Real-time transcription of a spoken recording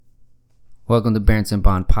Welcome to Berenson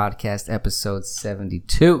Bond Podcast, episode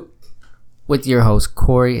 72, with your hosts,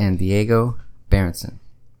 Corey and Diego Berenson.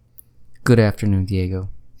 Good afternoon, Diego.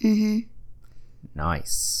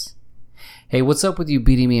 Nice. Hey, what's up with you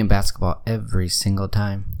beating me in basketball every single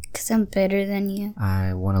time? Because I'm better than you.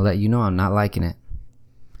 I want to let you know I'm not liking it.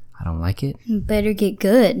 I don't like it. You better get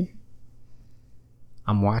good.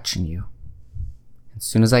 I'm watching you. As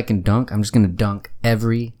soon as I can dunk, I'm just going to dunk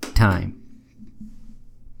every time.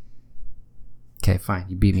 Okay, fine.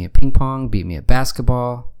 You beat me at ping pong, beat me at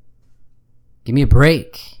basketball. Give me a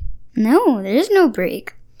break. No, there's no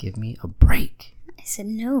break. Give me a break. I said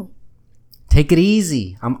no. Take it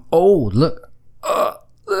easy. I'm old. Look.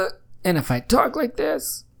 Look. And if I talk like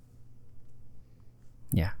this.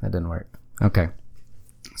 Yeah, that didn't work. Okay.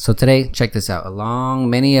 So today, check this out.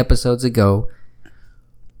 Many episodes ago,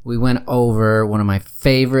 we went over one of my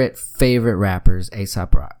favorite rappers,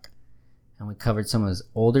 A$AP Rock. And we covered some of his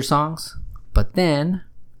older songs. But then,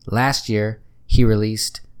 last year, he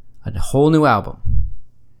released a whole new album.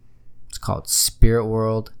 It's called Spirit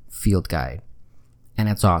World Field Guide. And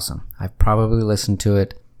it's awesome. I've probably listened to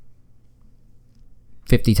it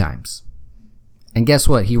 50 times. And guess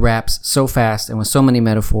what? He raps so fast and with so many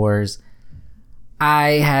metaphors.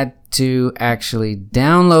 I had to actually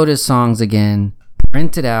download his songs again,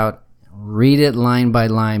 print it out, read it line by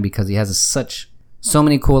line because he has so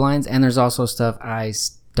many cool lines. And there's also stuff I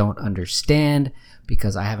don't understand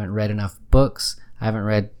because I haven't read enough books.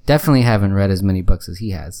 Definitely haven't read as many books as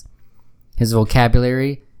he has. His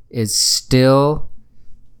vocabulary is still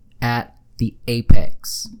at the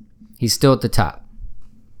apex. He's still at the top.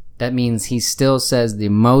 That means he still says the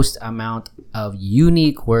most amount of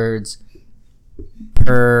unique words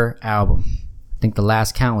per album. I think the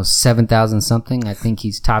last count was 7,000 something. I think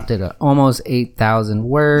he's topped it at almost 8,000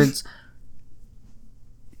 words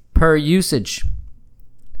per usage.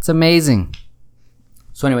 It's amazing.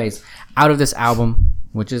 So anyways, out of this album,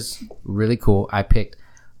 which is really cool, I picked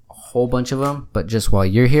a whole bunch of them, but just while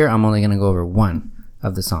you're here, I'm only going to go over one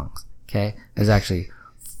of the songs, okay? There's actually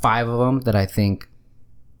 5 of them that I think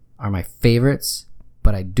are my favorites,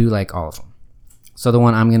 but I do like all of them. So the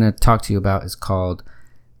one I'm going to talk to you about is called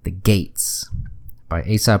The Gates by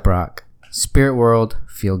A$AP Rock, Spirit World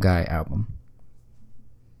Field Guide album.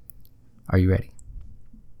 Are you ready?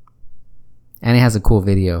 And it has a cool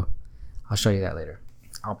video. I'll show you that later.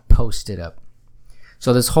 I'll post it up.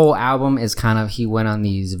 So this whole album is he went on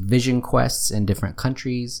these vision quests in different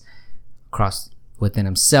countries within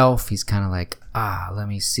himself. He's like, let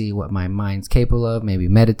me see what my mind's capable of. Maybe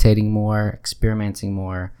meditating more, experimenting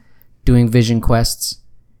more, doing vision quests.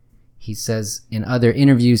 He says in other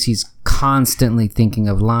interviews, he's constantly thinking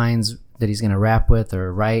of lines that he's going to rap with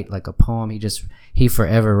or write like a poem. He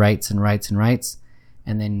forever writes and writes and writes.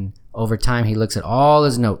 And then over time, he looks at all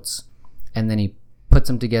his notes and then he puts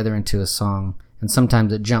them together into a song. And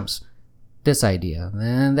sometimes it jumps this idea,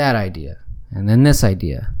 then that idea, and then this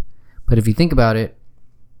idea. But if you think about it,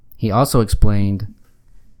 he also explained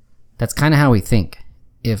that's kind of how we think.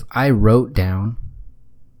 If I wrote down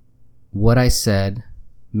what I said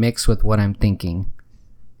mixed with what I'm thinking,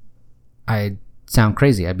 I'd sound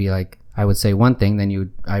crazy. I would say one thing,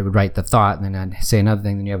 then I would write the thought, and then I'd say another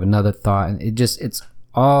thing, then you have another thought, and it's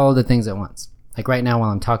all the things at once. Like right now while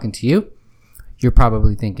I'm talking to you, you're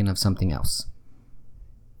probably thinking of something else.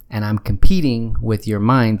 And I'm competing with your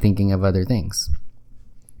mind thinking of other things.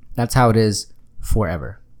 That's how it is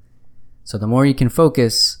forever. So the more you can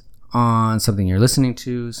focus on something you're listening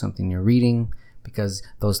to, something you're reading, because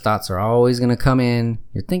those thoughts are always going to come in.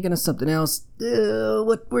 You're thinking of something else.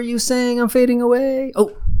 What were you saying? I'm fading away.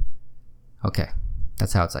 Oh, okay.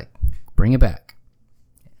 That's how it's like. Bring it back.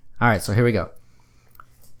 All right, so here we go.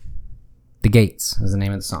 The Gates is the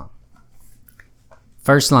name of the song.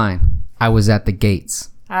 First line, I was at the gates.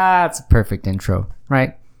 It's a perfect intro,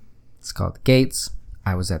 right? It's called The Gates.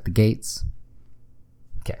 I was at the gates.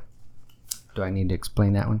 Okay. Do I need to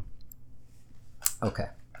explain that one? Okay.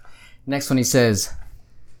 Next one he says,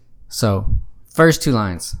 so first 2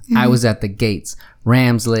 lines. I was at the gates.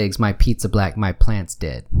 Ram's legs, my pizza black, my plant's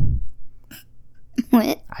dead.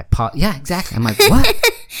 What? Yeah, exactly. I'm like, what?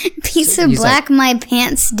 Pizza black, like, my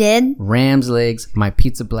pants dead. Ram's legs, my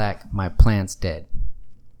pizza black, my plant's dead.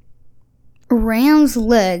 Ram's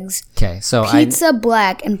legs. Okay, so pizza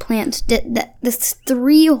black and plants dead. That's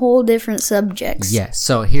 3 whole different subjects. Yes.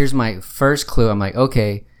 So here's my first clue. I'm like,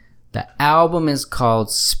 okay, the album is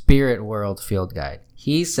called Spirit World Field Guide.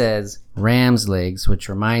 He says Ram's legs, which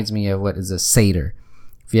reminds me of what is a satyr.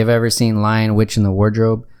 If you've ever seen Lion, Witch, and the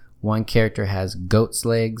Wardrobe, one character has goat's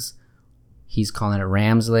legs. He's calling it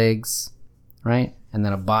ram's legs, right? And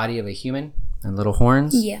then a body of a human and little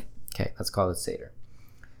horns. Yeah. Okay, let's call it Seder.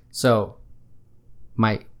 So,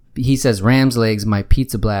 he says ram's legs, my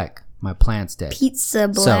pizza black, my plant's dead. Pizza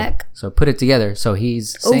black. So put it together. So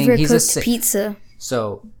he's saying he's Overcooked pizza.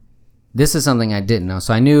 So this is something I didn't know.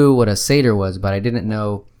 So I knew what a Seder was, but I didn't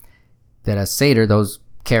know that a Seder, those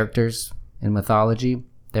characters in mythology,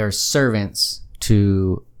 they're servants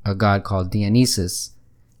to a god called Dionysus.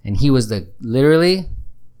 And he was literally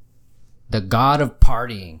the god of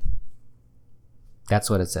partying. That's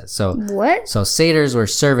what it says. So What? So satyrs were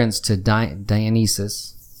servants to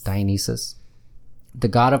Dionysus, the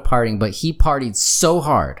god of partying, but he partied so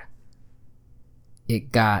hard,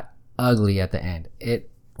 it got ugly at the end. It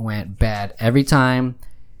went bad. Every time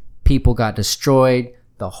people got destroyed,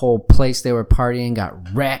 the whole place they were partying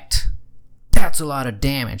got wrecked. That's a lot of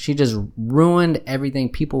damage. He just ruined everything.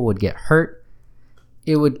 People would get hurt.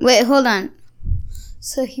 Wait, hold on.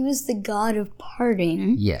 So he was the god of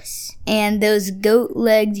partying. Yes. And those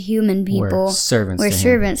goat-legged human people were servants. Were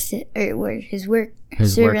his work.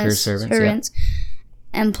 His servants.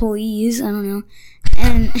 Yeah. Employees. I don't know.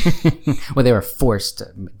 And well, they were forced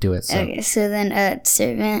to do it. So. Okay, so then a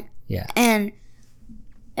servant. Yeah. And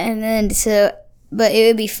then but it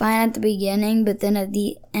would be fine at the beginning, but then at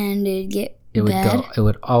the end it'd get bad. It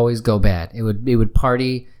would always go bad. It would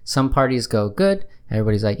party. Some parties go good.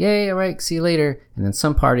 Everybody's like, yay, all right, see you later. And then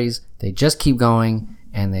some parties, they just keep going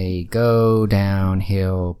and they go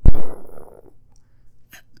downhill.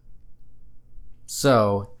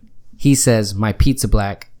 So he says, my pizza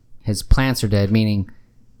black, his plants are dead, meaning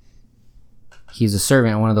he's a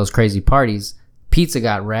servant at one of those crazy parties. Pizza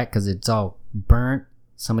got wrecked because it's all burnt.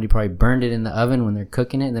 Somebody probably burned it in the oven when they're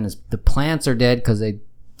cooking it. And then the plants are dead because they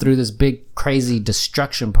threw this big, crazy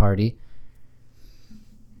destruction party.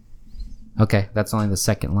 Okay, that's only the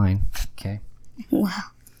second line. Okay. Wow.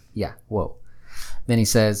 Yeah, whoa. Then he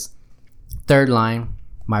says, third line,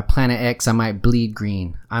 my planet X, I might bleed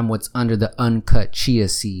green. I'm what's under the uncut chia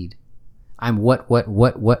seed. I'm what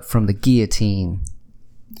from the guillotine.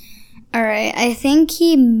 All right, I think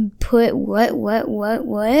he put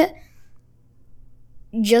what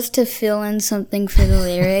just to fill in something for the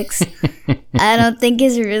lyrics. I don't think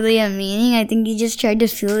it's really a meaning. I think he just tried to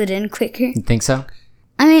fill it in quicker. You think so?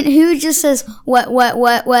 I mean, who just says what,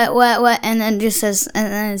 and then it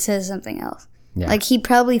says something else. Yeah. Like he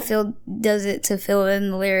probably does it to fill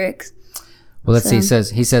in the lyrics. Well, let's see.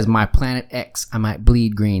 He says, my planet X, I might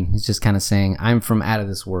bleed green. He's just kind of saying, I'm from out of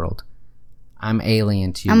this world. I'm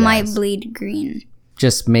alien to you guys. Might bleed green.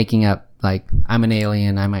 Just making up, like, I'm an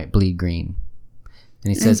alien, I might bleed green.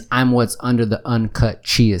 And he says, I'm what's under the uncut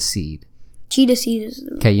chia seed. Chia seed is...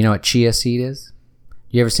 Okay, you know what chia seed is?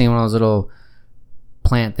 You ever seen one of those little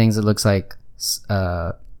plant things that looks like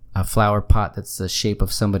a flower pot that's the shape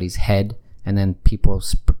of somebody's head, and then people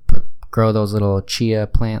grow those little chia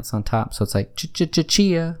plants on top, so it's like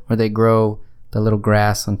chia, where they grow the little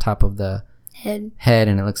grass on top of the head,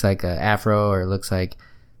 and it looks like a afro, or it looks like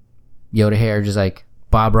Yoda hair, just like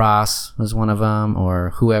Bob Ross was one of them, or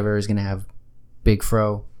whoever is gonna have big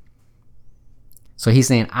fro. So he's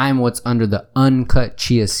saying, I'm what's under the uncut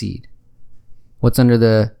chia seed. What's under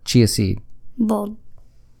the chia seed? Bald.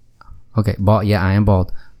 Okay, bald. Yeah, I am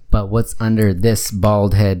bald. But what's under this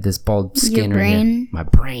bald head, this bald skin? Your brain? Right here? My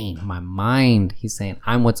brain, my mind. He's saying,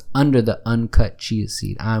 I'm what's under the uncut chia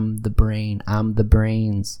seed. I'm the brain. I'm the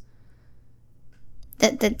brains.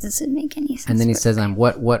 That doesn't make any sense. And then he says, I'm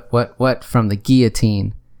what from the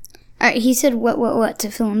guillotine. All right, he said what to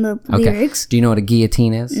fill in the lyrics. Do you know what a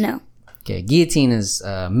guillotine is? No. Okay, a guillotine is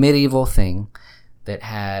a medieval thing that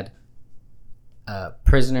had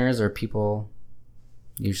prisoners or people,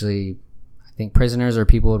 usually I think prisoners or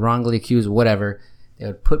people wrongly accused, whatever. They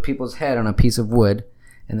would put people's head on a piece of wood,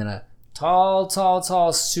 and then a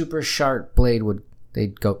tall, super sharp blade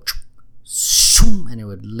they'd go, and it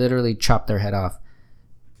would literally chop their head off.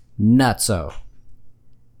 Nutso.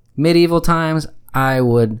 Medieval times, I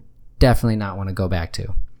would definitely not want to go back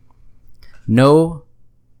to. No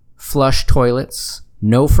flush toilets,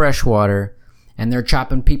 no fresh water, and they're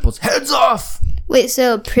chopping people's heads off. Wait,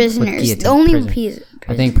 so prisoners.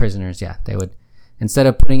 I think prisoners, yeah. They would, instead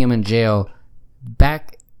of putting them in jail,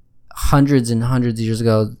 back hundreds and hundreds of years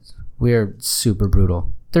ago, we're super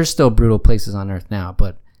brutal. There's still brutal places on earth now,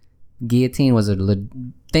 but guillotine was a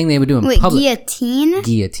thing they would do in public. Wait, guillotine?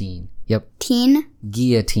 Guillotine. Yep.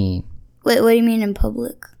 Guillotine. Wait, what do you mean in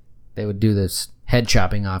public? They would do this head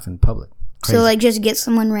chopping off in public. Crazy. So, like, just get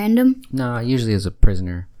someone random? No, usually as a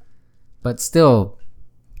prisoner. But still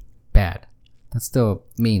bad. That's still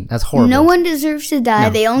mean. That's horrible. No one deserves to die.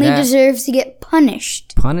 They only deserve to get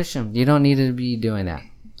punished. Punish them. You don't need to be doing that.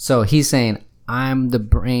 So he's saying, I'm the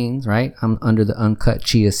brains, right? I'm under the uncut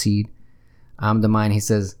chia seed. I'm the mind. He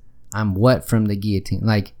says, I'm what from the guillotine?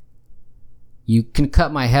 Like, you can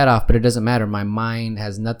cut my head off, but it doesn't matter. My mind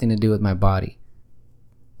has nothing to do with my body.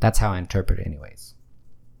 That's how I interpret it anyways.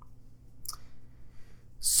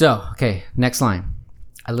 So, okay, next line.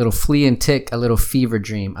 A little flea and tick, a little fever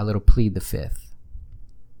dream, a little plead the fifth.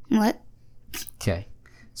 What? Okay.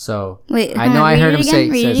 So, Wait, I know I heard him say,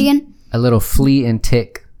 read says, it again. a little flea and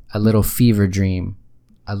tick, a little fever dream,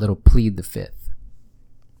 a little plead the fifth.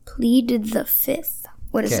 Pleaded the fifth.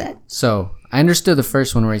 What is that? So I understood the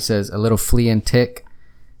first one where he says a little flea and tick,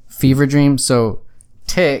 fever dream. So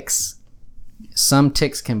ticks, some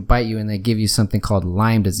ticks can bite you and they give you something called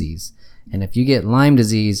Lyme disease. And if you get Lyme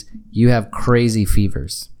disease, you have crazy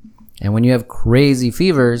fevers. And when you have crazy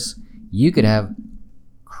fevers, you could have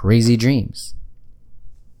crazy dreams.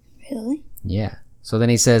 Really? Yeah. So then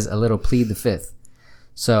he says a little plead the fifth.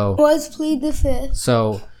 So What's plead the fifth?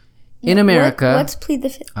 So in America, What's plead the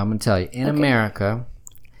fifth? I'm going to tell you, in America,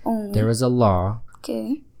 there is a law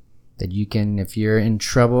Okay. that you can, if you're in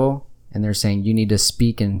trouble and they're saying you need to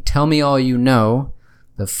speak and tell me all you know,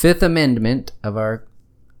 the Fifth Amendment of our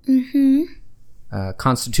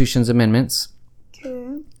Constitution's amendments,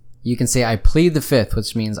 Okay. you can say, I plead the fifth,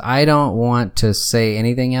 which means I don't want to say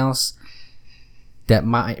anything else that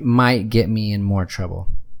might get me in more trouble.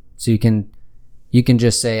 So you can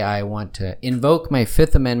just say, I want to invoke my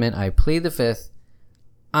Fifth Amendment. I plead the fifth.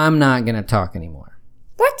 I'm not going to talk anymore.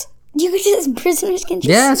 What? You could just prisoners can just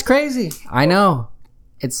Yeah, it's crazy. I know.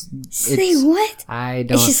 say what? I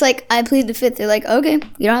don't. It's just like I plead the fifth. They're like, okay,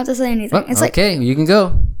 you don't have to say anything. It's like, okay, you can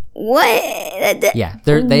go. what? Yeah,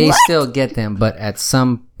 they What? still get them, but at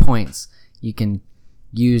some points you can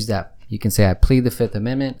use that. You can say, I plead the Fifth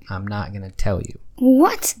Amendment. I'm not going to tell you.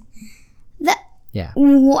 What? That? Yeah.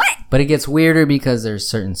 What? But it gets weirder because there's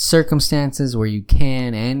certain circumstances where you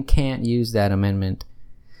can and can't use that amendment.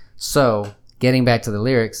 So, getting back to the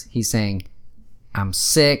lyrics, he's saying, I'm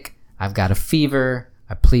sick, I've got a fever,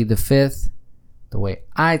 I plead the fifth. The way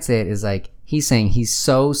I'd say it is like, he's saying he's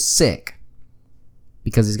so sick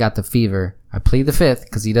because he's got the fever. I plead the fifth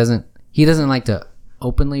because he doesn't like to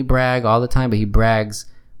openly brag all the time, but he brags,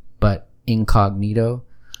 but incognito.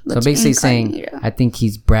 So What's basically incognito? saying, I think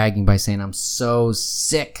he's bragging by saying, I'm so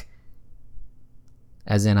sick.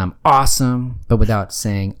 As in, I'm awesome, but without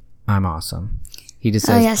saying, I'm awesome. He just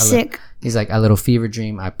says, sick. He's like, a little fever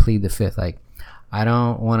dream, I plead the fifth. Like, I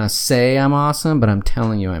don't want to say I'm awesome, but I'm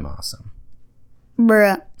telling you I'm awesome.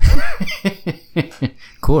 Bruh.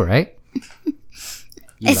 Cool, right?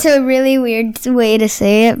 It's a really weird way to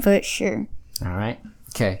say it, but sure. All right.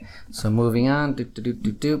 Okay. So moving on.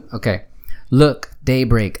 Okay. Look,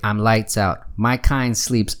 daybreak, I'm lights out. My kind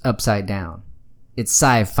sleeps upside down. It's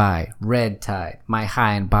sci-fi, red tide. My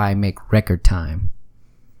high and by make record time.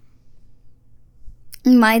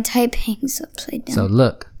 My type hangs upside down. So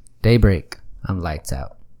look, daybreak, I'm lights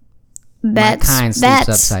out. Bats. My kind sleeps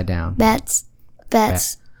upside down. Bats.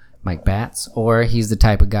 Mike Bats. Or he's the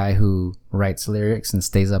type of guy who writes lyrics and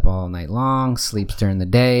stays up all night long, sleeps during the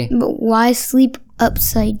day. But why sleep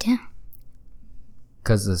upside down?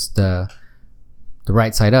 Because the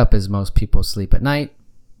right side up is most people sleep at night,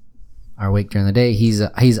 are awake during the day. He's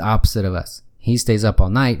opposite of us. He stays up all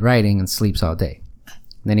night writing and sleeps all day.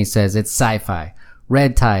 And then he says it's sci-fi,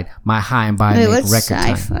 red tide. My high and by make what's record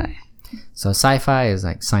sci-fi? time. So sci-fi is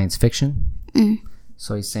like science fiction.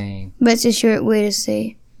 So he's saying But it's a short way to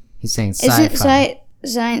say. sci-fi.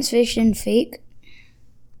 Isn't science fiction fake?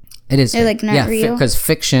 It is They're, fake. like, not real? Because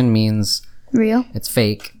fiction means Real? it's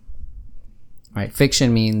fake. Right?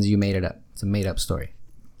 Fiction means you made it up. It's a made up story.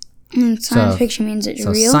 And science fiction means it's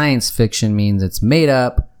So real? science fiction means it's made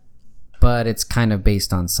up, but it's kind of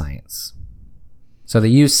based on science. So they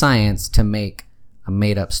use science to make a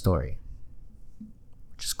made up story,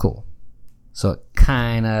 which is cool. So it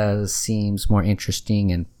kind of seems more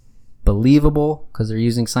interesting and believable because they're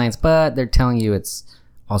using science, but they're telling you it's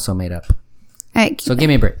also made up. Alright, So give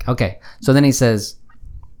me a break. Okay. So then he says,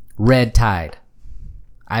 red tide.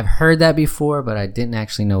 I've heard that before, but I didn't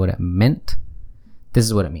actually know what it meant. This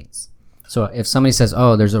is what it means. So if somebody says,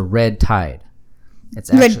 oh, there's a red tide. It's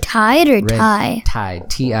actually red tide or red tie? tide.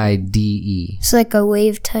 Tide. It's like a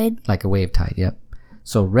wave tide. Like a wave tide. Yep.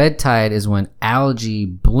 So red tide is when algae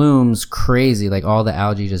blooms crazy. Like all the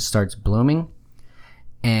algae just starts blooming.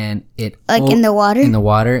 And it... Like in the water? In the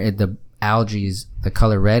water. The algae's the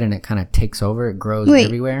color red and it kind of takes over. It grows Wait,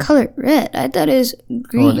 everywhere. color red. I thought it was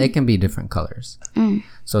green. Well, they can be different colors.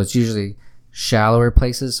 So it's usually shallower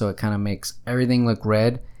places, so it kind of makes everything look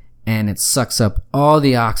red, and it sucks up all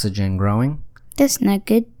the oxygen growing. That's not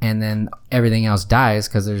good. and then everything else dies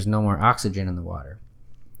because there's no more oxygen in the water.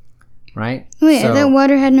 Right? Wait, I thought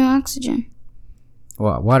water had no oxygen.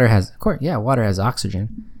 Well, water has, of course, yeah, water has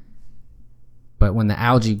oxygen. But when the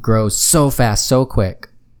algae grows so fast, so quick,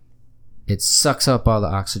 it sucks up all the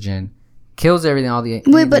oxygen, kills everything, all the.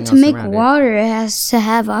 Wait, but to else make around water, it has to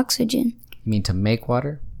have oxygen. You mean to make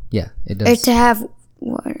water? Yeah, it Or does. to have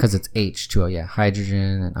water. Because it's H2O, yeah,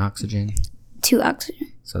 hydrogen and oxygen. 2 oxygen.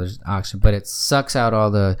 So there's oxygen, but it sucks out all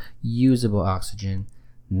the usable oxygen.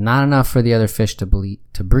 Not enough for the other fish to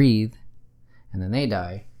breathe, and then they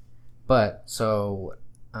die. But so,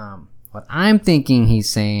 what I'm thinking he's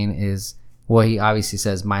saying is, well, he obviously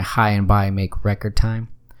says my high and by make record time.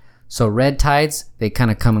 So red tides, they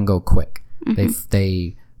kind of come and go quick.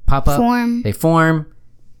 They pop up, they form,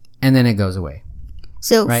 and then it goes away.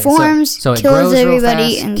 So Right? forms, so it kills grows real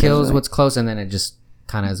everybody, fast, and kills goes away. what's close, and then it just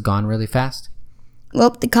kind of is gone really fast. Well,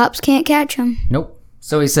 the cops can't catch him. Nope.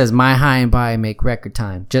 So he says my high and by make record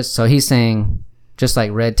time. Just so he's saying, just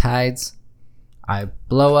like red tides, I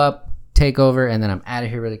blow up, take over, and then I'm out of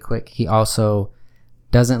here really quick. He also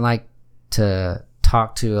doesn't like to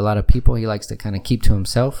talk to a lot of people. He likes to kind of keep to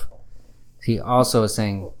himself. He also is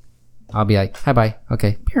saying, I'll be like, hi, bye.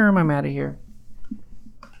 Okay. I'm out of here.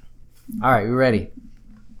 All right. We ready?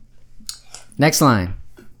 Next line.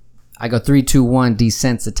 I go 3, 2, 1,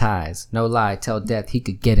 desensitize. No lie. Tell death he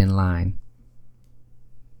could get in line.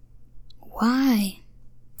 Why?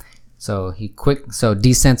 So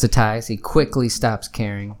desensitize. He quickly stops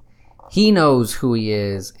caring. He knows who he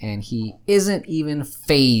is, and he isn't even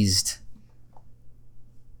fazed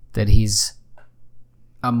that he's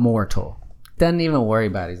immortal. Doesn't even worry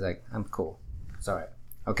about it. He's like, I'm cool. It's all right.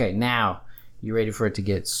 Okay, now you ready for it to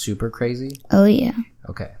get super crazy? Oh yeah.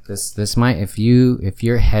 Okay, this might, if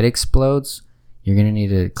your head explodes, you're gonna need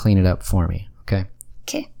to clean it up for me. Okay.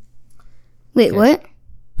 Okay. Wait, what?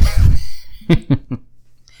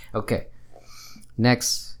 Okay.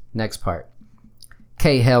 Next part.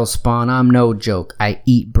 K hell spawn, I'm no joke. I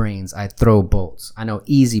eat brains, I throw bolts. I know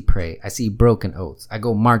easy prey, I see broken oaths. I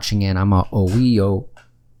go marching in, I'm a OEO.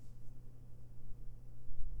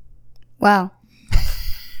 Wow.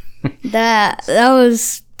 that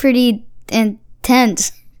was pretty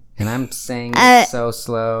intense. And I'm saying it so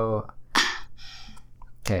slow.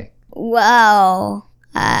 Okay. Wow.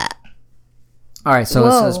 Alright, so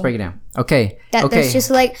let's break it down. Okay. That's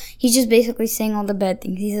just like, he's just basically saying all the bad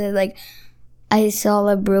things. He said like, I saw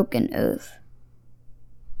a broken oath.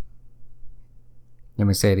 Let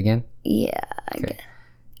me say it again. Yeah. Okay.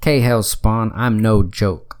 K hell spawn, I'm no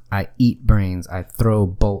joke. I eat brains, I throw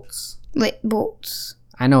bolts. Wait, bolts.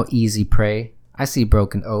 I know easy prey. I see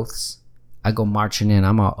broken oaths. I go marching in.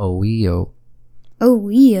 I'm all OEO. Oh,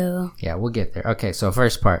 yeah. Yeah, we'll get there. Okay, so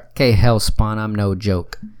first part. Okay, Hellspawn, I'm no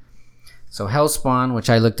joke. So Hellspawn, which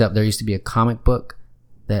I looked up, there used to be a comic book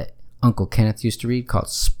that Uncle Kenneth used to read called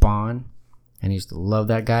Spawn. And he used to love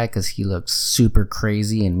that guy because he looked super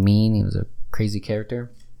crazy and mean. He was a crazy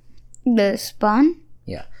character. The Spawn?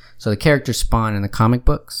 Yeah. So the character Spawn in the comic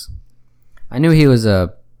books, I knew he was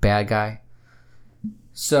a bad guy.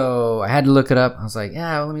 So I had to look it up. I was like,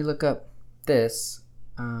 yeah, well, let me look up this.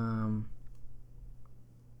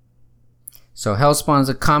 So Hellspawn is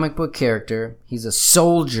a comic book character. He's a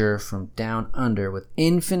soldier from down under with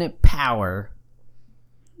infinite power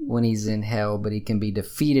when he's in hell, but he can be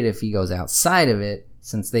defeated if he goes outside of it,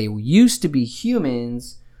 since they used to be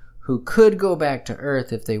humans who could go back to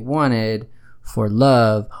Earth if they wanted for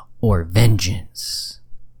love or vengeance.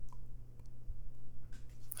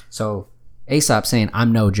 So Aesop saying,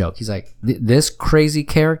 I'm no joke. He's like, this crazy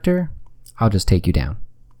character, I'll just take you down.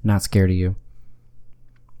 Not scared of you.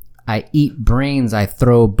 I eat brains, I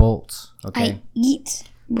throw bolts. Okay. I eat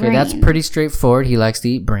brains. Okay, that's pretty straightforward. He likes to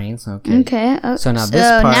eat brains. Okay. Okay. So now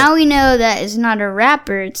this part. Now we know that it's not a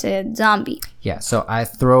rapper, it's a zombie. Yeah, so I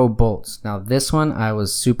throw bolts. Now this one I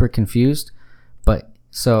was super confused, but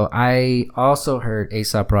so I also heard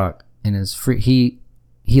Aesop Rock in his free.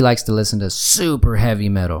 He likes to listen to super heavy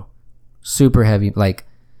metal, like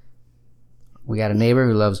we got a neighbor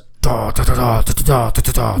who loves. That's 10.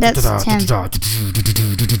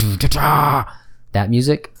 That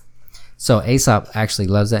music. So Aesop actually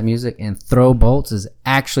loves that music, and Throw Bolts is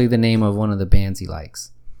actually the name of one of the bands he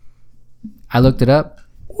likes. I looked it up.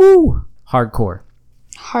 Woo! Hardcore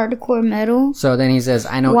Metal. So then he says,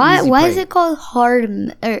 I know Why Prey. is it called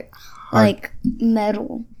like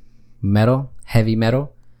metal? Metal? Heavy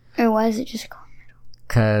metal? Or why is it just called metal?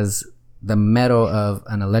 Because the metal of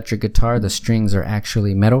an electric guitar, the strings are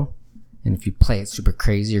actually metal. And if you play it super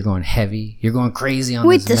crazy, you're going heavy. You're going crazy on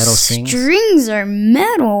these metal strings. Wait, the strings are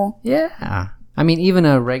metal? Yeah. I mean, even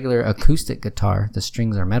a regular acoustic guitar, the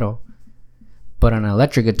strings are metal. But on an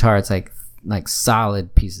electric guitar, it's like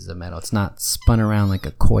solid pieces of metal. It's not spun around like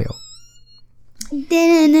a coil.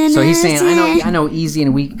 So he's saying, I know easy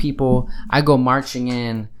and weak people. I go marching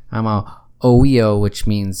in. I'm a OEO, which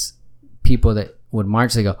means people that would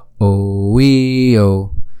march, they go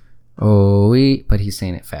OEO, OE. But he's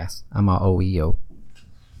saying it fast. I'm a OEO.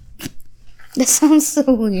 That sounds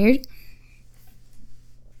so weird.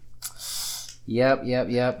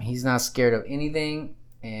 Yep. He's not scared of anything.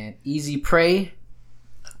 And easy prey.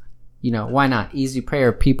 You know, why not? Easy prey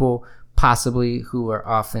are people possibly who are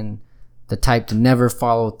often the type to never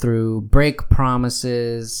follow through, break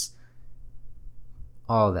promises,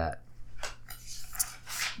 all that.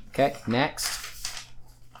 Okay, next.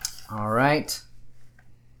 All right.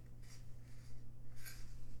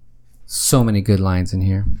 So many good lines in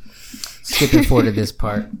here. Skipping forward to this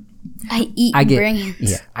part. I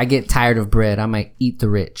get tired of bread. I might eat the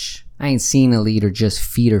rich. I ain't seen a leader just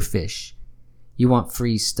feed or fish. You want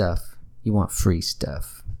free stuff. You want free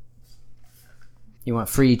stuff. You want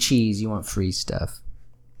free cheese. You want free stuff.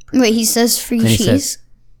 Wait, he says free cheese?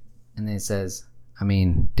 And then it says, I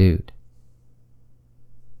mean, dude.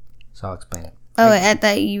 So I'll explain it. Oh, I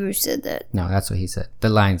thought you said that. No, that's what he said. The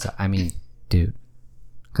lines, I mean, dude.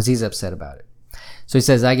 Because he's upset about it. So he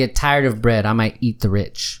says, I get tired of bread. I might eat the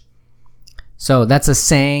rich. So that's a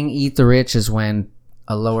saying. Eat the rich is when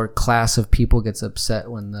a lower class of people gets upset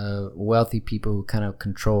when the wealthy people who kind of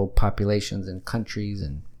control populations and countries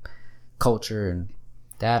and culture and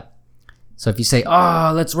that. So if you say,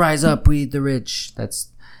 oh, let's rise up, we eat the rich,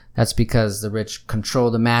 that's because the rich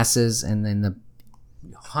control the masses. And then the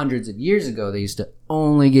hundreds of years ago, they used to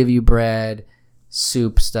only give you bread,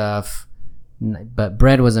 soup stuff, but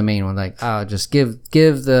bread was the main one. Like, oh, just give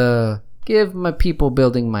my people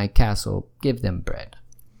building my castle, give them bread.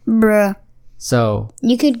 Bruh. So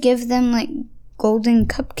you could give them like golden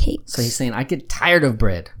cupcakes. So he's saying, I get tired of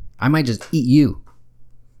bread. I might just eat you.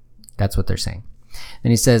 That's what they're saying.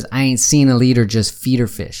 Then he says, I ain't seen a leader just feeder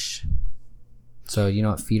fish. So you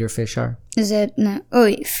know what feeder fish are? Is that not? Oh,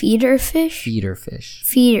 wait, feeder fish? Feeder fish.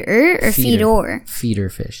 Feeder or feeder? Feeder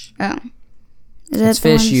fish. Oh. It's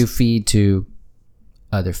fish you feed to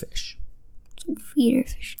other fish. Feeder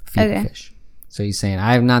fish. Feeder fish. So he's saying,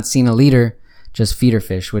 I have not seen a leader, just feeder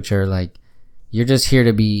fish, which are like, you're just here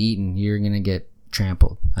to be eaten. You're going to get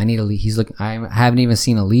trampled. I need a lead. He's looking, I haven't even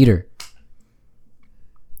seen a leader.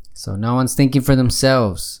 So no one's thinking for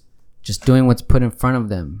themselves, just doing what's put in front of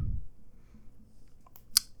them.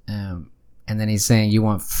 And then he's saying, you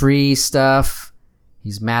want free stuff.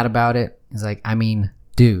 He's mad about it. He's like, I mean,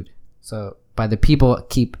 dude. So by the people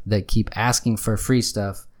that keep asking for free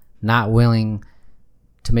stuff, not willing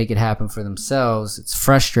to make it happen for themselves, it's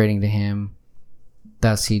frustrating to him.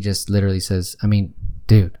 Thus, he just literally says, I mean,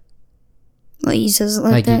 dude. Well, he says it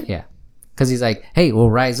like that? Yeah. Because he's like, hey, well,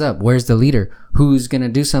 rise up. Where's the leader? Who's going to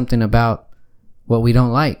do something about what we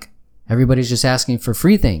don't like? Everybody's just asking for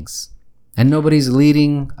free things. And nobody's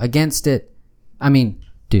leading against it. I mean,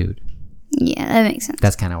 dude. Yeah, that makes sense.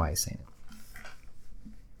 That's kind of why he's saying it.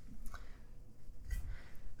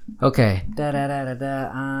 Okay. I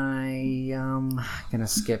gonna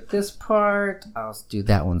skip this part. I'll do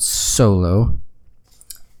that one solo.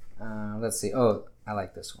 Let's see. Oh, I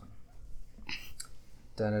like this one.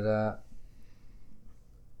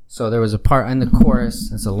 So there was a part in the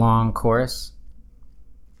chorus. It's a long chorus.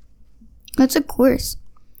 What's a chorus?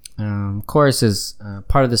 Chorus is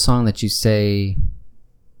part of the song that you say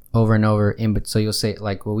over and over. So you'll say,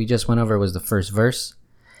 like what we just went over was the first verse.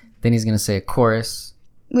 Then he's going to say a chorus.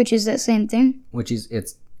 Which is that same thing?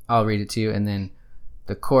 I'll read it to you. And then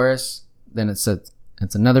the chorus, then it's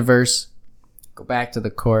another verse. Go back to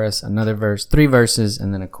the chorus, another verse, 3 verses,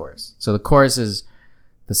 and then a chorus. So the chorus is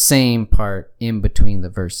the same part in between the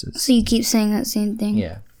verses. So you keep saying that same thing?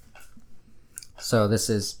 Yeah. So this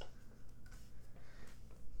is,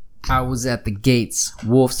 I was at the gates,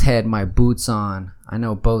 wolf's head, my boots on. I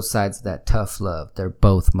know both sides of that tough love. They're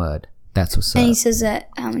both mud. That's what's up. And he says that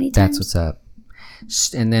how many times? That's what's up.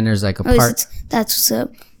 And then there's like a part. That's what's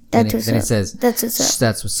up. That's what's up. Then it says, that's what's up.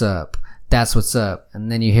 That's what's up. That's what's up. And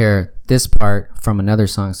then you hear this part from another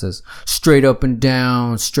song says, straight up and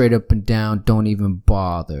down, don't even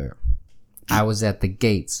bother. I was at the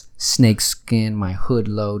gates, snake skin, my hood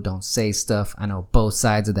low, don't say stuff. I know both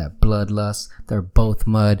sides of that bloodlust. They're both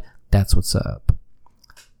mud. That's what's up.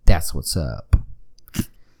 That's what's up.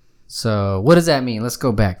 So what does that mean? Let's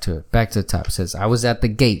go back to it. Back to the top. It says, I was at the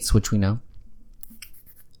gates, which we know.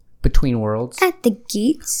 Between worlds. At the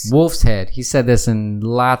gates. Wolf's head. He said this in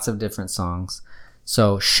lots of different songs.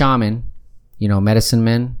 So shaman, medicine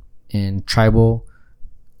men in tribal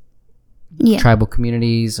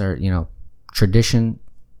communities, or tradition,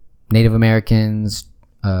 Native Americans,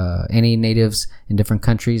 any natives in different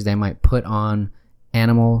countries, they might put on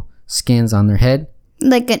animal skins on their head,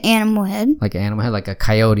 like an animal head, like a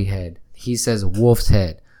coyote head. He says wolf's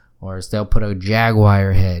head, or they'll put a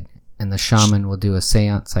jaguar head, and the shaman will do a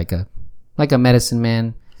seance, like a medicine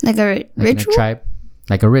man, like a ritual, in a tribe,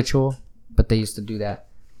 like a ritual. But they used to do that.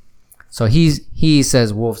 So he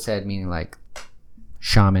says wolf's head, meaning like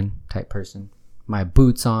shaman type person. My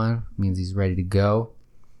boots on means he's ready to go.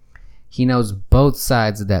 He knows both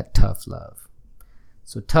sides of that tough love.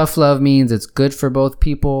 So tough love means it's good for both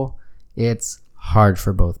people. It's hard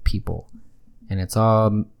for both people. And it's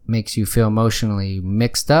all makes you feel emotionally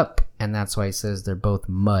mixed up. And that's why he says they're both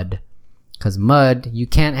mud. Because mud, you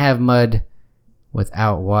can't have mud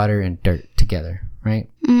without water and dirt together, right?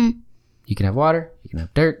 Mm-hmm. You can have water, you can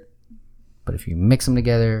have dirt. But if you mix them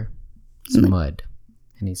together, it's mud.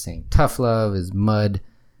 And he's saying tough love is mud.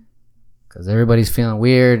 Because everybody's feeling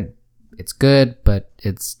weird. It's good, but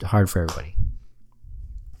it's hard for everybody.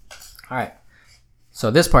 All right.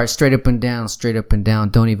 So this part, straight up and down,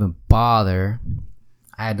 don't even bother.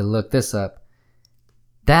 I had to look this up.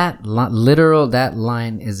 That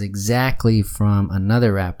line is exactly from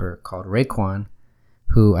another rapper called Raekwon,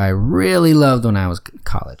 who I really loved when I was in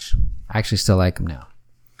college. I actually still like him now.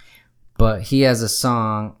 But he has a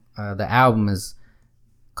song, the album is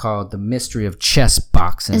called The Mystery of Chess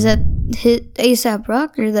Boxing. Is that A$AP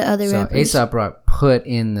Rock or the other rappers? A$AP Rock put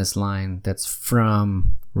in this line that's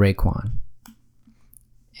from Raekwon.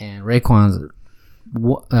 And Raekwon's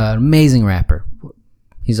an amazing rapper.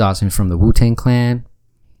 He's awesome. From the Wu-Tang Clan.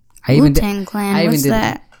 Wu-Tang Clan, what's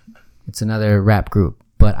that? It's another rap group.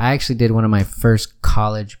 But I actually did one of my first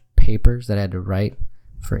college papers that I had to write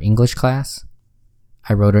for English class.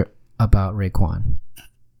 I wrote it about Raekwon.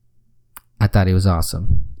 I thought he was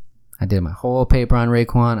awesome. I did my whole paper on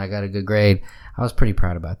Raekwon. I got a good grade. I was pretty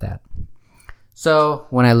proud about that. So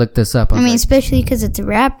when I looked this up, especially because it's a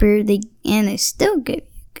rapper, they still good.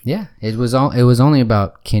 Yeah, it was only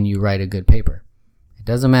about, can you write a good paper? It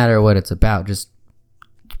doesn't matter what it's about. Just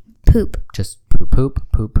poop. Just poop.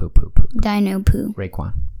 Dino poo.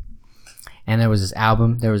 Raekwon. And there was this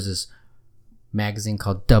album. There was this magazine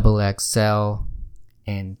called Double XL,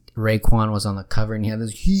 and Raekwon was on the cover, and he had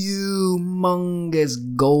this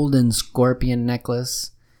humongous golden scorpion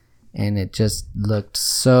necklace, and it just looked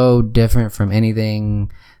so different from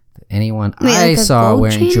anything anyone I saw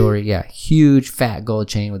wearing jewelry. Yeah, huge fat gold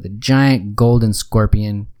chain with a giant golden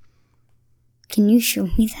scorpion. Can you show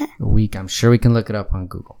me that? I'm sure we can look it up on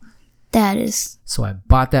Google. That is. So I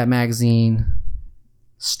bought that magazine,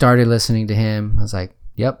 started listening to him. I was like,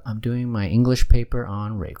 yep, I'm doing my English paper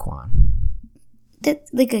on Raekwon.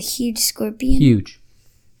 That's like a huge scorpion? Huge.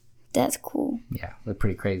 That's cool. Yeah, looked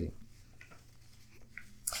pretty crazy.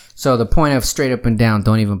 So the point of straight up and down,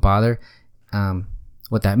 don't even bother.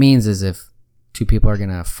 What that means is if two people are going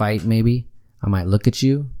to fight, maybe, I might look at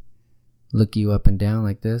you, look you up and down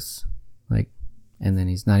like this, and then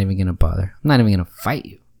he's not even going to bother. I'm not even going to fight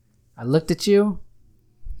you. I looked at you.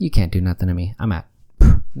 You can't do nothing to me. I'm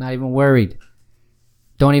not even worried.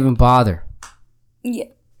 Don't even bother. Yeah.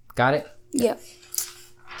 Got it? Yeah.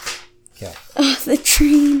 Okay. Oh, the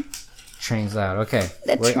train. Train's loud. Okay.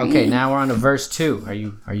 Train. Okay, now we're on to verse 2.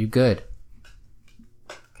 Are you good?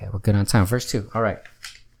 Okay, we're good on time. Verse 2. All right.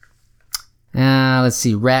 Let's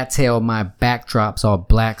see. Rat tail, my backdrops all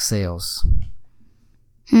black sails.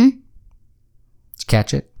 Did you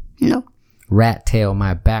catch it? No. Rat tail,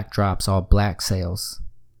 my backdrops all black sails.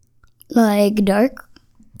 Like dark?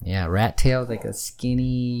 Yeah, rat tail, like a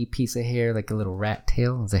skinny piece of hair, like a little rat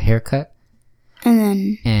tail. It's a haircut.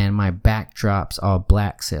 And my backdrops all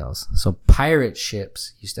black sails. So pirate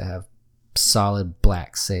ships used to have solid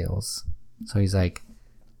black sails. So he's like,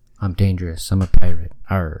 I'm dangerous. I'm a pirate.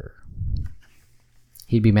 Arr.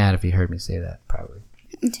 He'd be mad if he heard me say that, probably.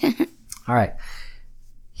 All right.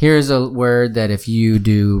 Here's a word that if you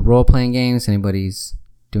do role-playing games, anybody's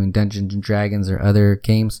doing Dungeons and Dragons or other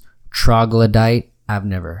games, troglodyte. I've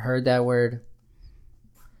never heard that word.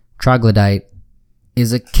 Troglodyte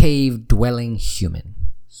is a cave-dwelling human.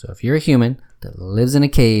 So if you're a human that lives in a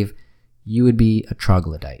cave, you would be a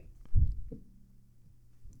troglodyte.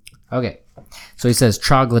 Okay. So he says,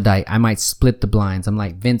 troglodyte, I might split the blinds. I'm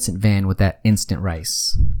like Vincent Van with that instant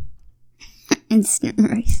rice. Instant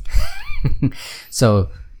rice. So,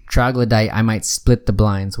 troglodyte, I might split the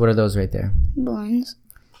blinds. What are those right there? Blinds.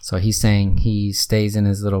 So he's saying he stays in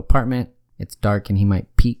his little apartment. It's dark and he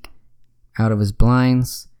might peek out of his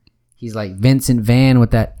blinds. He's like Vincent Van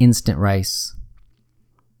with that instant rice.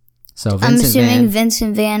 So I'm Vincent assuming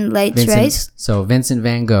Vincent Van likes rice. So Vincent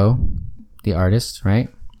Van Gogh, the artist, right?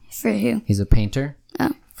 For who? He's a painter Oh.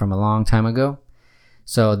 from a long time ago.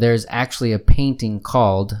 So there's actually a painting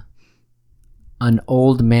called "An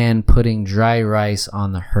Old Man Putting Dry Rice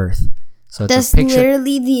on the Hearth." So it's That's a picture.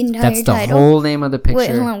 literally the entire That's the title. whole name of the picture. Wait,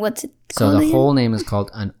 hold on. What's it So called the again? whole name is called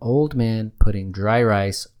 "An Old Man Putting Dry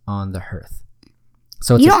Rice on the Hearth."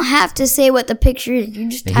 So it's You don't have to say what the picture is. You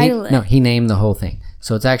just title it. No, he named the whole thing.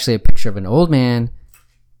 So it's actually a picture of an old man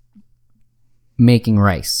making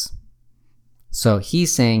rice. So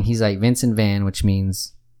he's saying he's like Vincent Van, which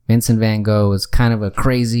means Vincent Van Gogh is kind of a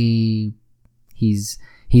crazy. He's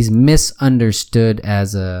misunderstood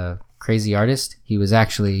as a crazy artist. He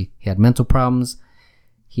had mental problems.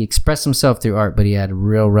 He expressed himself through art, but he had a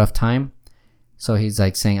real rough time. So he's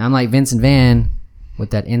like saying, I'm like Vincent Van with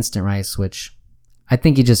that instant rice, which I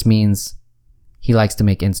think he just means he likes to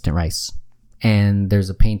make instant rice. And there's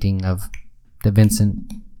a painting of the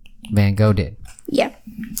Vincent Van Gogh did. Yeah.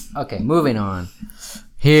 Okay, moving on.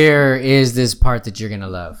 Here is this part that you're going to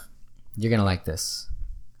love. You're going to like this.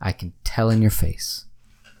 I can tell in your face.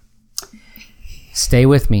 Stay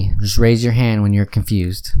with me. Just raise your hand when you're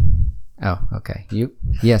confused. Oh, okay. You?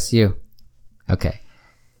 Yes, you. Okay.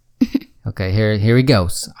 Okay, here he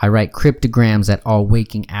goes. I write cryptograms at all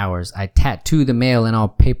waking hours. I tattoo the mail in all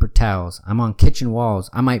paper towels. I'm on kitchen walls.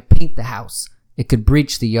 I might paint the house. It could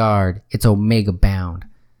breach the yard. It's omega bound.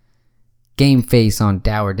 Game face on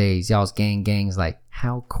dour days. Y'all's gangs like,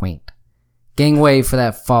 how quaint. Gangway for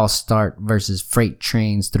that false start versus freight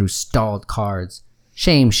trains through stalled cards.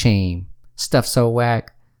 Shame. Stuff so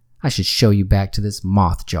whack. I should show you back to this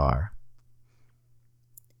moth jar.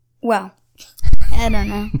 Well, I don't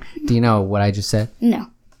know. Do you know what I just said? No.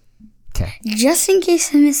 Okay. Just in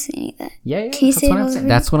case I missed any of that. Yeah. Can you That's say what it I'm over saying. again?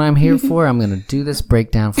 That's what I'm here for. I'm going to do this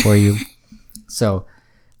breakdown for you. So,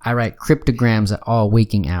 I write cryptograms at all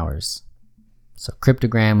waking hours. So,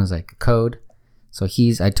 cryptogram is like a code. So,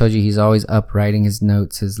 I told you he's always up writing his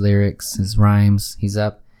notes, his lyrics, his rhymes. He's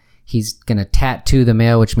up. He's going to tattoo the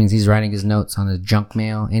mail, which means he's writing his notes on the junk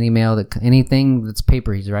mail. Anything that's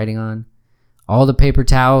paper he's writing on. All the paper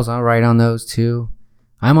towels, I'll write on those too.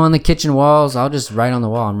 I'm on the kitchen walls. I'll just write on the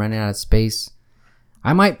wall. I'm running out of space.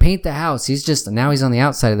 I might paint the house. Now he's on the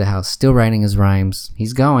outside of the house, still writing his rhymes.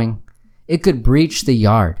 He's going. It could breach the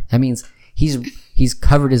yard. That means he's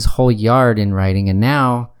covered his whole yard in writing, and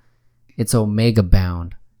now it's omega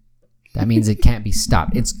bound. That means it can't be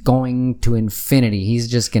stopped. It's going to infinity. He's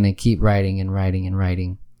just going to keep writing and writing and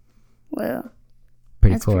writing. Well,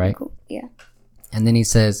 Pretty that's cool, pretty right? cool. Yeah. And then he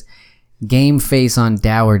says, game face on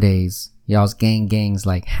dour days. Y'all's gangs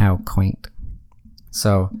like how quaint.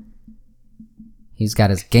 So he's got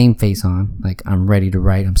his game face on, like I'm ready to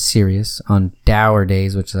write. I'm serious. On dour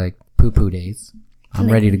days, which is like poo days, I'm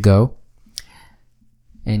ready to go.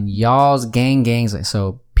 And y'all's gangs like,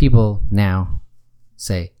 so people now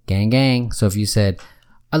say gang. So if you said,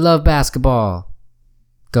 I love basketball,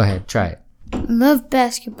 go ahead, try it. I love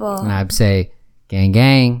basketball. And I'd say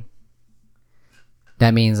gang.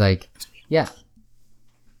 That means like, yeah.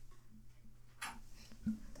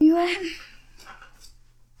 You are?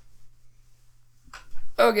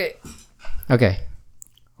 Okay.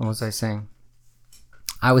 What was I saying?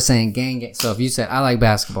 I was saying gang. So if you said, I like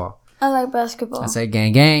basketball, I like basketball. I say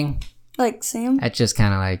gang. Like Sam? That's just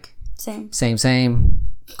kind of like Same. same.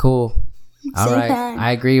 Cool. All Same right. time.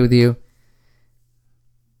 I agree with you.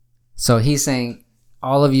 So he's saying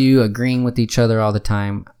all of you agreeing with each other all the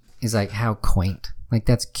time is like, how quaint. Like,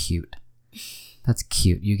 that's cute. That's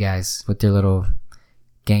cute, you guys, with your little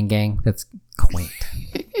gang. That's quaint.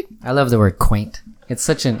 I love the word quaint.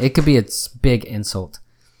 It could be a big insult.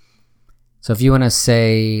 So if you want to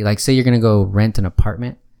say, like, say you're going to go rent an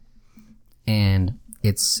apartment and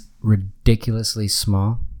it's ridiculously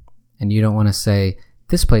small and you don't want to say,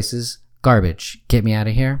 this place is garbage, get me out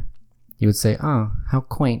of here. You would say, oh, how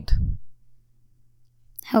quaint.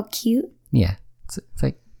 How cute? Yeah. It's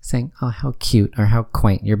like saying, oh, how cute or how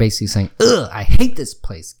quaint. You're basically saying, ugh, I hate this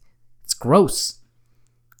place. It's gross.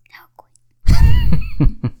 How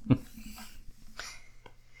quaint.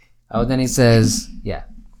 Oh, then he says, yeah.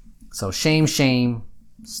 So shame,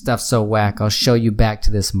 stuff so whack. I'll show you back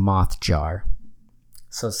to this moth jar.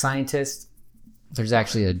 So scientists, there's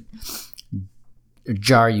actually a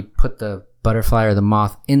jar. You put the butterfly or the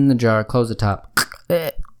moth in the jar, close the top.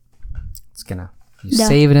 It's gonna, you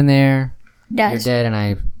save it in there. You're dead and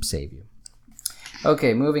I save you.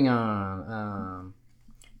 Okay, moving on.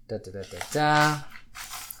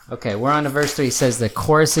 Okay, we're on to verse 3. It says the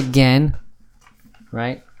chorus again,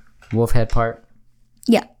 right? Wolfhead part.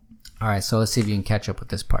 Yeah. All right, so let's see if you can catch up with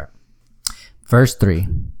this part. Verse 3.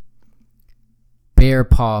 Bare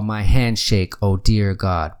paw, my handshake, oh dear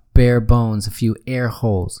God. Bare bones, a few air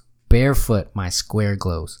holes. Barefoot, my square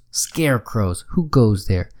glows. Scarecrows, who goes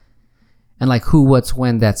there? And like who, what's,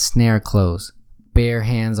 when that snare close. Bare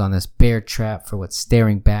hands on this bear trap for what's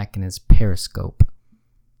staring back in his periscope.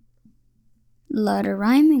 A lot of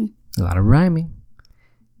rhyming. A lot of rhyming.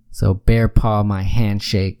 So bare paw, my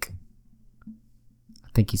handshake. I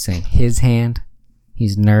think he's saying his hand.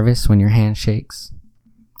 He's nervous when your hand shakes.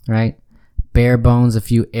 Right? Bare bones, a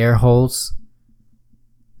few air holes.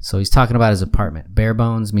 So he's talking about his apartment. Bare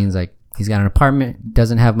bones means like he's got an apartment,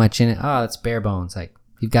 doesn't have much in it. Oh, that's bare bones. Like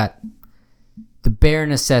you've got the bare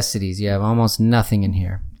necessities. You have almost nothing in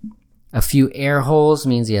here. A few air holes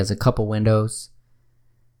means he has a couple windows.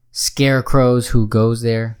 Scarecrows, who goes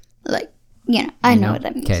there? Like, I know what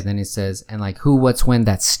that means. Okay, then he says, and like who, what's, when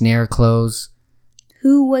that snare close.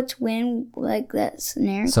 Who, what's, when, like that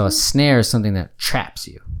snare. So a snare is something that traps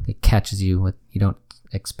you. It catches you when you don't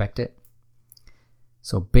expect it.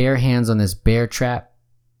 So bare hands on this bear trap.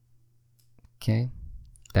 Okay.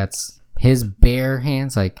 That's his bare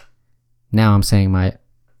hands. Like now I'm saying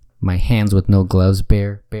my hands with no gloves,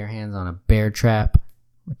 bare hands on a bear trap,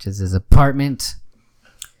 which is his apartment,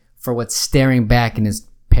 for what's staring back in his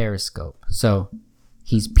periscope. So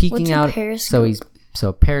he's peeking What's a out. periscope?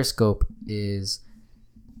 So periscope is,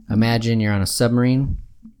 imagine you're on a submarine.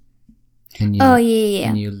 And you, yeah.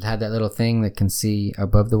 And you have that little thing that can see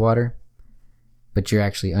above the water, but you're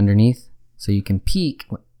actually underneath. So you can peek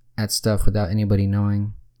at stuff without anybody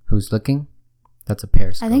knowing who's looking. That's a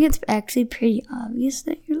periscope. I think it's actually pretty obvious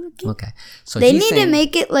that you're looking. Okay. So They need to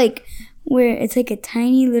make it like where it's like a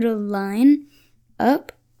tiny little line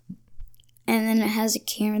up, and then it has a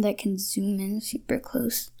camera that can zoom in super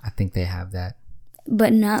close. I think they have that.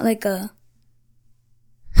 But not like a...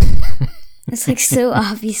 It's like so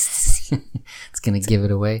obvious to see. It's going to give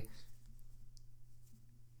it away.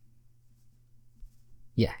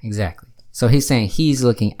 Yeah, exactly. So he's saying he's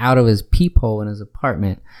looking out of his peephole in his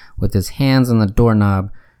apartment with his hands on the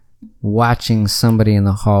doorknob, watching somebody in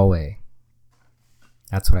the hallway.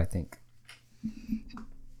 That's what I think.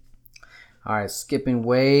 All right, skipping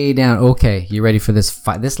way down. Okay, you ready for this?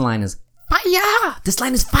 This line is fire. This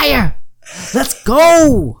line is fire. Let's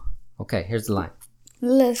go. Okay, here's the line.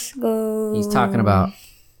 Let's go. He's talking about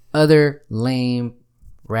other lame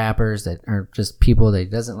rappers that are just people that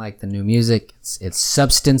doesn't like the new music. It's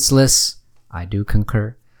substanceless. I do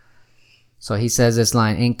concur. So he says this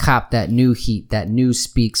line, ain't cop that new heat, that new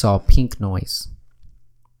speaks all pink noise.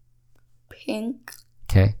 Pink.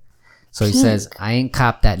 Okay. So he says, I ain't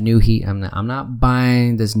cop that new heat. I'm not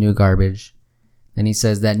buying this new garbage. Then he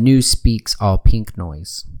says that new speaks all pink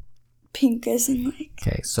noise. Pink as in like...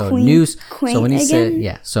 Okay, so Queen, news. Queen So when he again?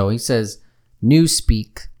 said, so he says, new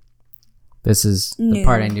speak. This is the New.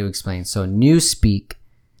 part I need to explain. So new speak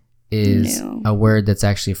is New. a word that's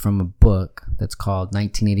actually from a book that's called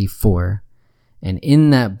 1984, and in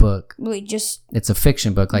that book, Wait, just it's a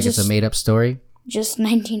fiction book, like it's a Just- made up story.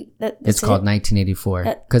 19... It's called 1984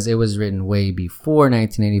 because it was written way before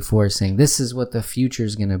 1984, saying this is what the future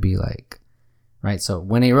is gonna be like, right? So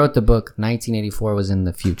when he wrote the book, 1984 was in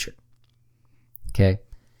the future. Okay,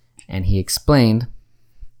 and he explained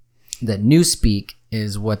that newspeak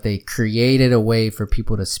is what they created a way for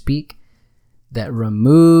people to speak that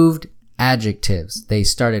removed adjectives. They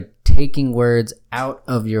started taking words out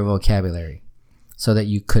of your vocabulary so that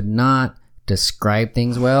you could not describe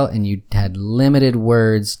things well, and you had limited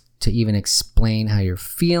words to even explain how you're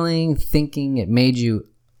feeling, thinking. It made you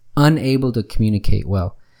unable to communicate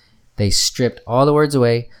well. They stripped all the words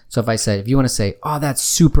away. So if you want to say, oh, that's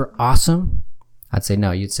super awesome, I'd say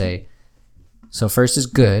no. You'd say, so first is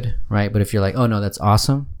good, right? But if you're like, oh no, that's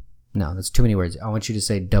awesome, no, that's too many words. I want you to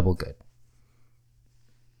say double good.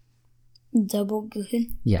 Double good.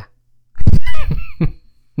 Yeah.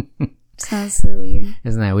 Sounds so weird.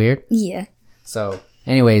 Isn't that weird? Yeah. So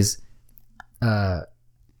anyways, on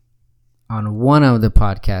one of the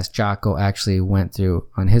podcasts, Jocko actually went through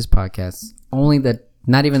on his podcast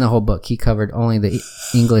not even the whole book. He covered only the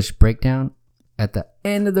English breakdown at the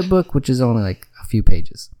end of the book, which is only like a few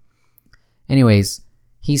pages. Anyways,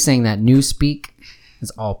 he's saying that newspeak is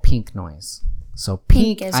all pink noise. So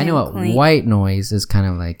pink as I know in what quaint. white noise is, kind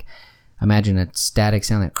of like, imagine a static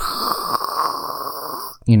sound like,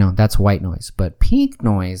 that's white noise. But pink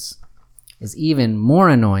noise is even more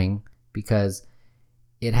annoying because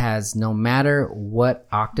it has, no matter what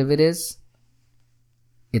octave it is,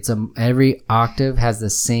 every octave has the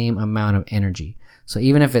same amount of energy. So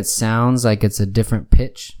even if it sounds like it's a different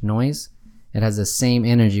pitch noise, it has the same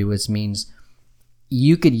energy, which means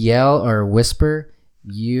you could yell or whisper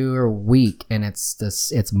you're weak, and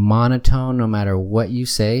it's monotone no matter what you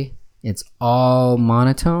say. It's all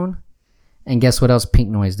monotone. And guess what else pink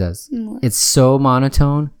noise does? What? It's so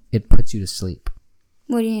monotone, it puts you to sleep.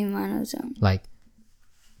 What do you mean monotone? Like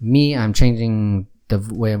me, I'm changing the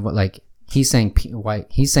way of like he's saying white.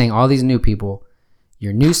 He's saying all these new people,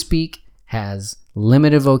 your new speak has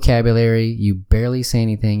limited vocabulary. You barely say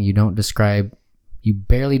anything. You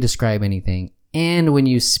barely describe anything. And when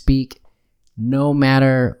you speak, no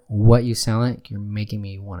matter what you sound like, you're making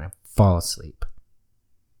me want to fall asleep.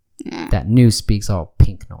 Yeah. That new speaks all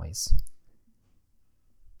pink noise.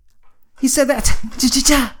 He said that.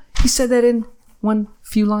 He said that in one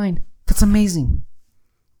few line. That's amazing.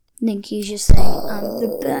 I think he's just saying I'm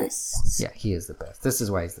the best. Yeah, he is the best. This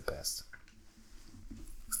is why he's the best.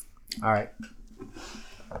 All right.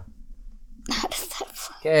 How does that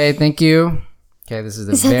fly? Okay, thank you. Okay, this is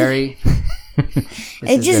the very...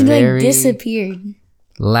 It just like disappeared.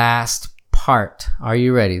 Last part. Are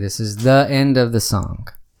you ready? This is the end of the song.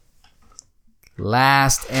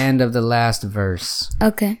 Last end of the last verse.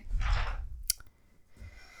 Okay.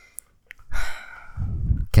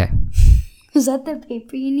 Okay. Was that the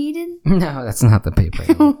paper you needed? No, that's not the paper.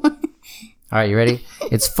 All right, you ready?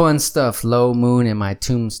 It's fun stuff. Low moon and my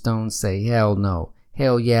tombstone say hell no.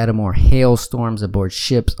 Hell yeah to more hailstorms aboard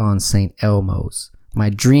ships on St. Elmo's. My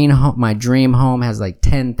dream home has like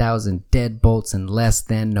 10,000 deadbolts and less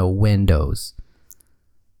than no windows.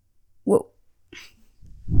 Whoa.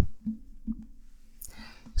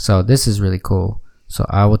 So this is really cool. So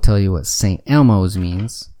I will tell you what St. Elmo's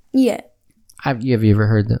means. Yeah. Have you ever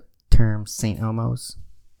heard the term St. Elmo's?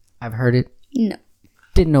 I've heard it. No.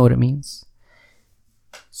 Didn't know what it means.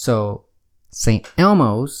 So St.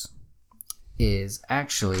 Elmo's is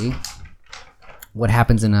actually what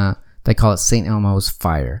happens in they call it St. Elmo's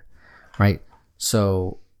fire, right?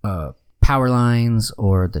 So power lines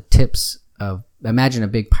or the tips of, imagine a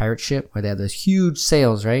big pirate ship where they have those huge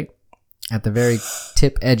sails, right? At the very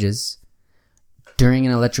tip edges. During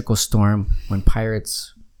an electrical storm, when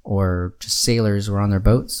pirates or just sailors were on their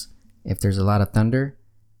boats, if there's a lot of thunder,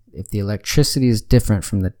 if the electricity is different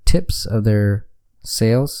from the tips of their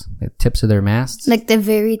sails, the tips of their masts, Like the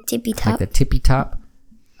very tippy top. like the tippy top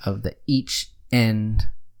of the each end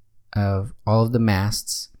of all of the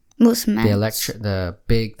masts, Most masts. the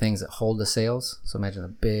big things that hold the sails. So imagine a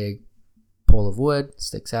big pole of wood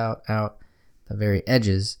sticks out. The very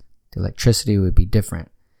edges, the electricity would be different,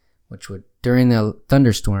 which would, during the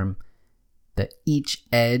thunderstorm, each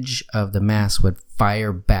edge of the mast would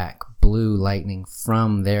fire back blue lightning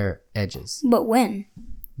from their edges. But when?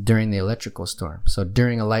 During the electrical storm. So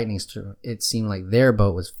during a lightning storm, it seemed like their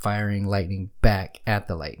boat was firing lightning back at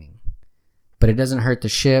the lightning. But it doesn't hurt the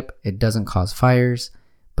ship. It doesn't cause fires.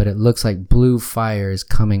 But it looks like blue fire is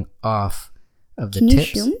coming off of the Can you tips.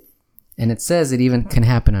 show me? And it says it even can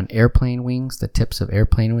happen on airplane wings, the tips of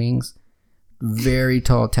airplane wings. Very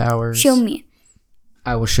tall towers. Show me.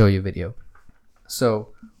 I will show you a video. So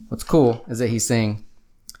what's cool is that he's saying,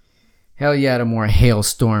 hell yeah to more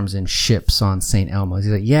hailstorms and ships on St. Elmo's.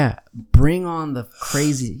 He's like, yeah, bring on the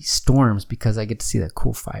crazy storms because I get to see that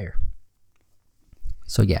cool fire.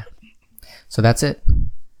 So yeah. So that's it.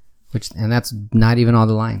 And that's not even all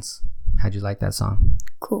the lines. How'd you like that song?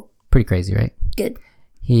 Cool. Pretty crazy, right? Good.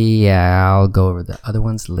 Yeah, I'll go over the other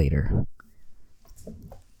ones later.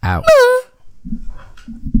 Out.